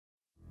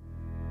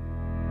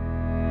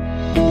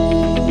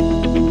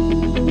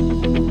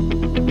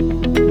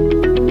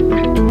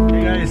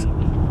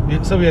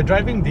So we are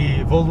driving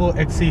the Volvo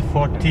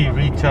XC40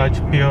 Recharge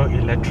Pure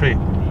Electric.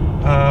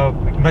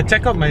 But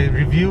check out my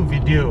review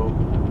video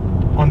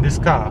on this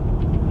car,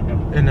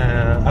 and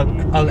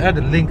I'll add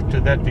a link to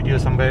that video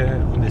somewhere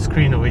on the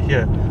screen over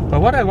here.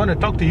 But what I want to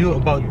talk to you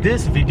about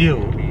this video,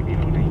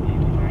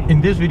 in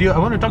this video I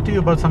want to talk to you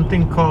about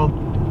something called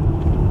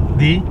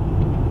the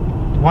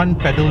one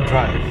pedal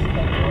drive.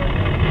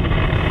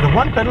 The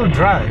one pedal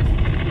drive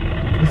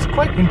is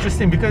quite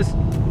interesting because,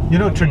 you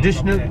know,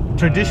 traditionally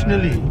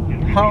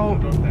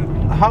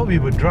how we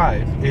would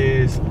drive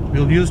is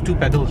we'll use two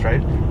pedals,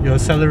 right? Your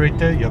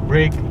accelerator, your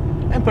brake,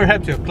 and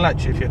perhaps your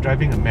clutch if you're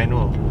driving a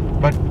manual.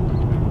 But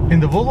in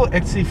the Volvo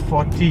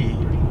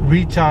XC40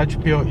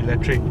 Recharge Pure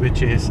Electric,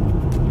 which is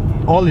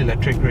all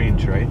electric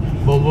range, right?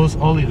 Volvo's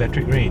all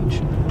electric range,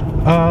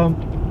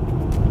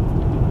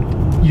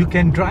 you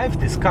can drive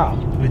this car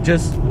with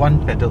just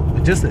one pedal,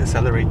 with just the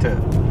accelerator.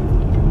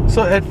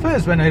 So at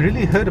first, when I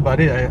really heard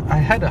about it, I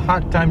had a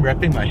hard time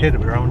wrapping my head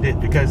around it,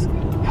 because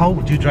how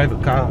would you drive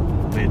a car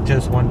with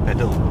just one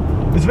pedal?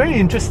 It's very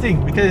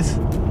interesting because,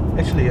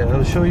 actually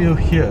I'll show you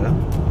here.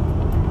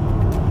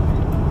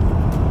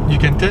 You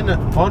can turn it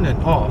on and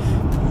off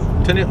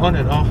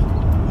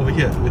over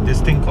here with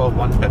this thing called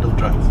one pedal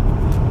drive.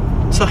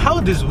 So how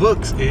this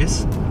works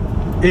is,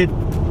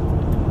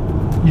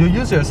 you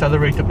use your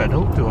accelerator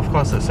pedal to, of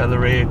course,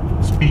 accelerate,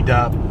 speed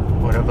up,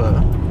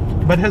 whatever.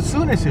 But as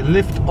soon as you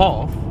lift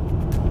off,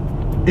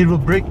 it will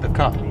brake the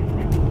car.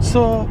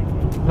 So,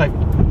 like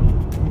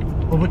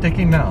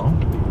overtaking now,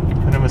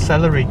 and I'm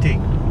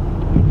accelerating,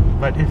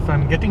 but if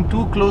I'm getting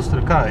too close to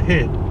the car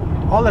ahead,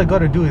 all I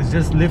gotta do is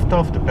just lift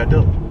off the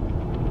pedal,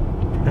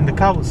 and the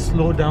car will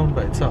slow down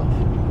by itself.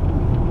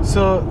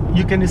 So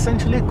you can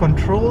essentially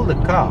control the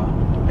car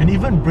and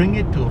even bring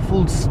it to a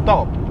full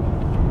stop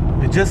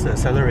with just the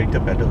accelerator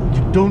pedal.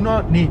 You do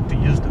not need to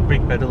use the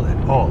brake pedal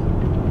at all.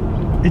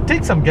 It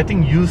takes some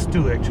getting used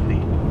to, actually.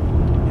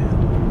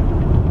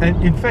 Yeah.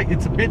 And in fact,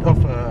 it's a bit of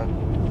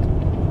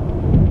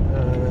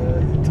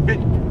it's a bit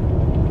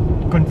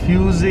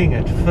confusing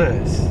at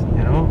first,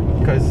 you know,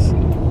 because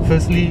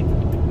firstly,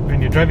 when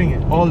you're driving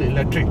an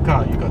all-electric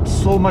car, you got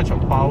so much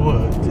of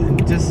power in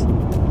just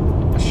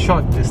a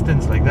short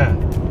distance like that.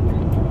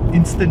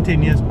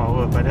 Instantaneous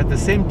power, but at the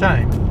same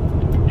time,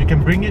 you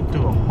can bring it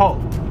to a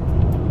halt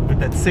with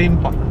that same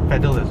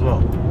pedal as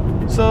well.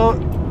 So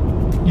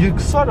you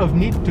sort of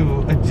need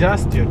to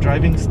adjust your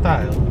driving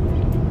style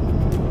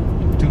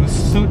to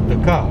suit the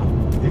car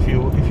if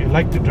you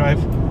like to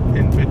drive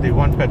with the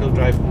one pedal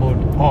drive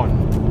mode on.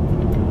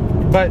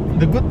 But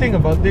the good thing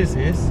about this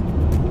is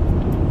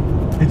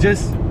it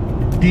just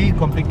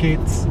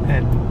decomplicates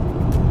and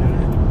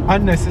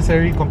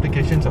unnecessary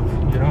complications of,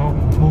 you know,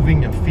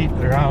 moving your feet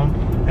around,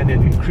 and it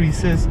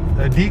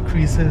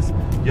decreases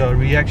your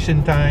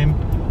reaction time.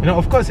 You know,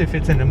 of course, if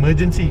it's an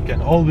emergency, you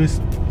can always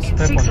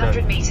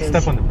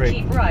step on the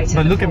brake.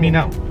 But look at me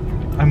now.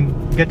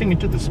 I'm getting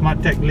into the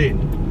smart tech lane,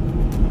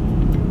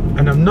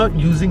 and I'm not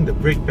using the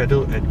brake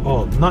pedal at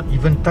all. Not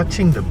even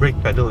touching the brake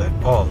pedal at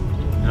all.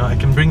 You know, I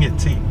can bring it.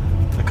 See,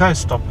 the car is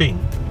stopping,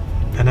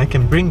 and I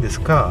can bring this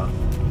car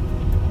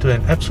to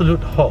an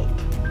absolute halt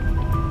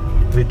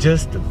with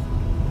just the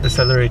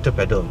accelerator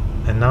pedal.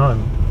 And now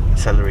I'm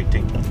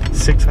accelerating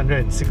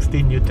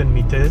 660 Newton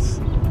meters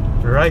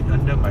right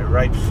under my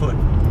right foot.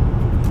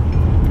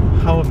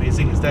 How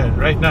amazing is that? And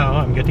right now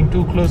I'm getting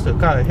too close to the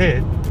car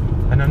ahead,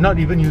 and I'm not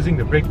even using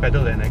the brake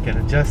pedal, and I can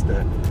adjust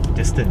the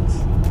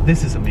distance.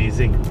 This is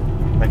amazing.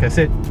 Like I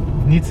said,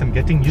 needs some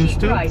getting used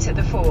to. Right at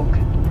the fork.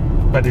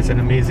 But it's an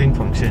amazing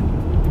function.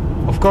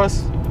 Of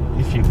course,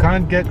 if you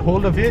can't get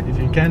hold of it, if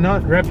you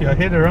cannot wrap your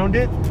head around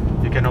it,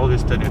 you can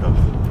always turn it off.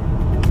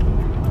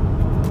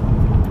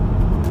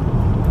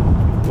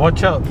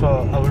 Watch out for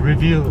our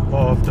review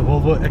of the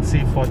Volvo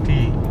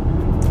XC40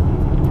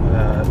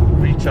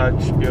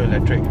 Recharge Pure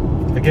Electric.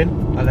 Again,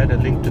 I'll add a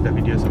link to the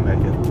video somewhere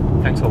here.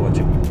 Thanks for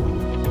watching.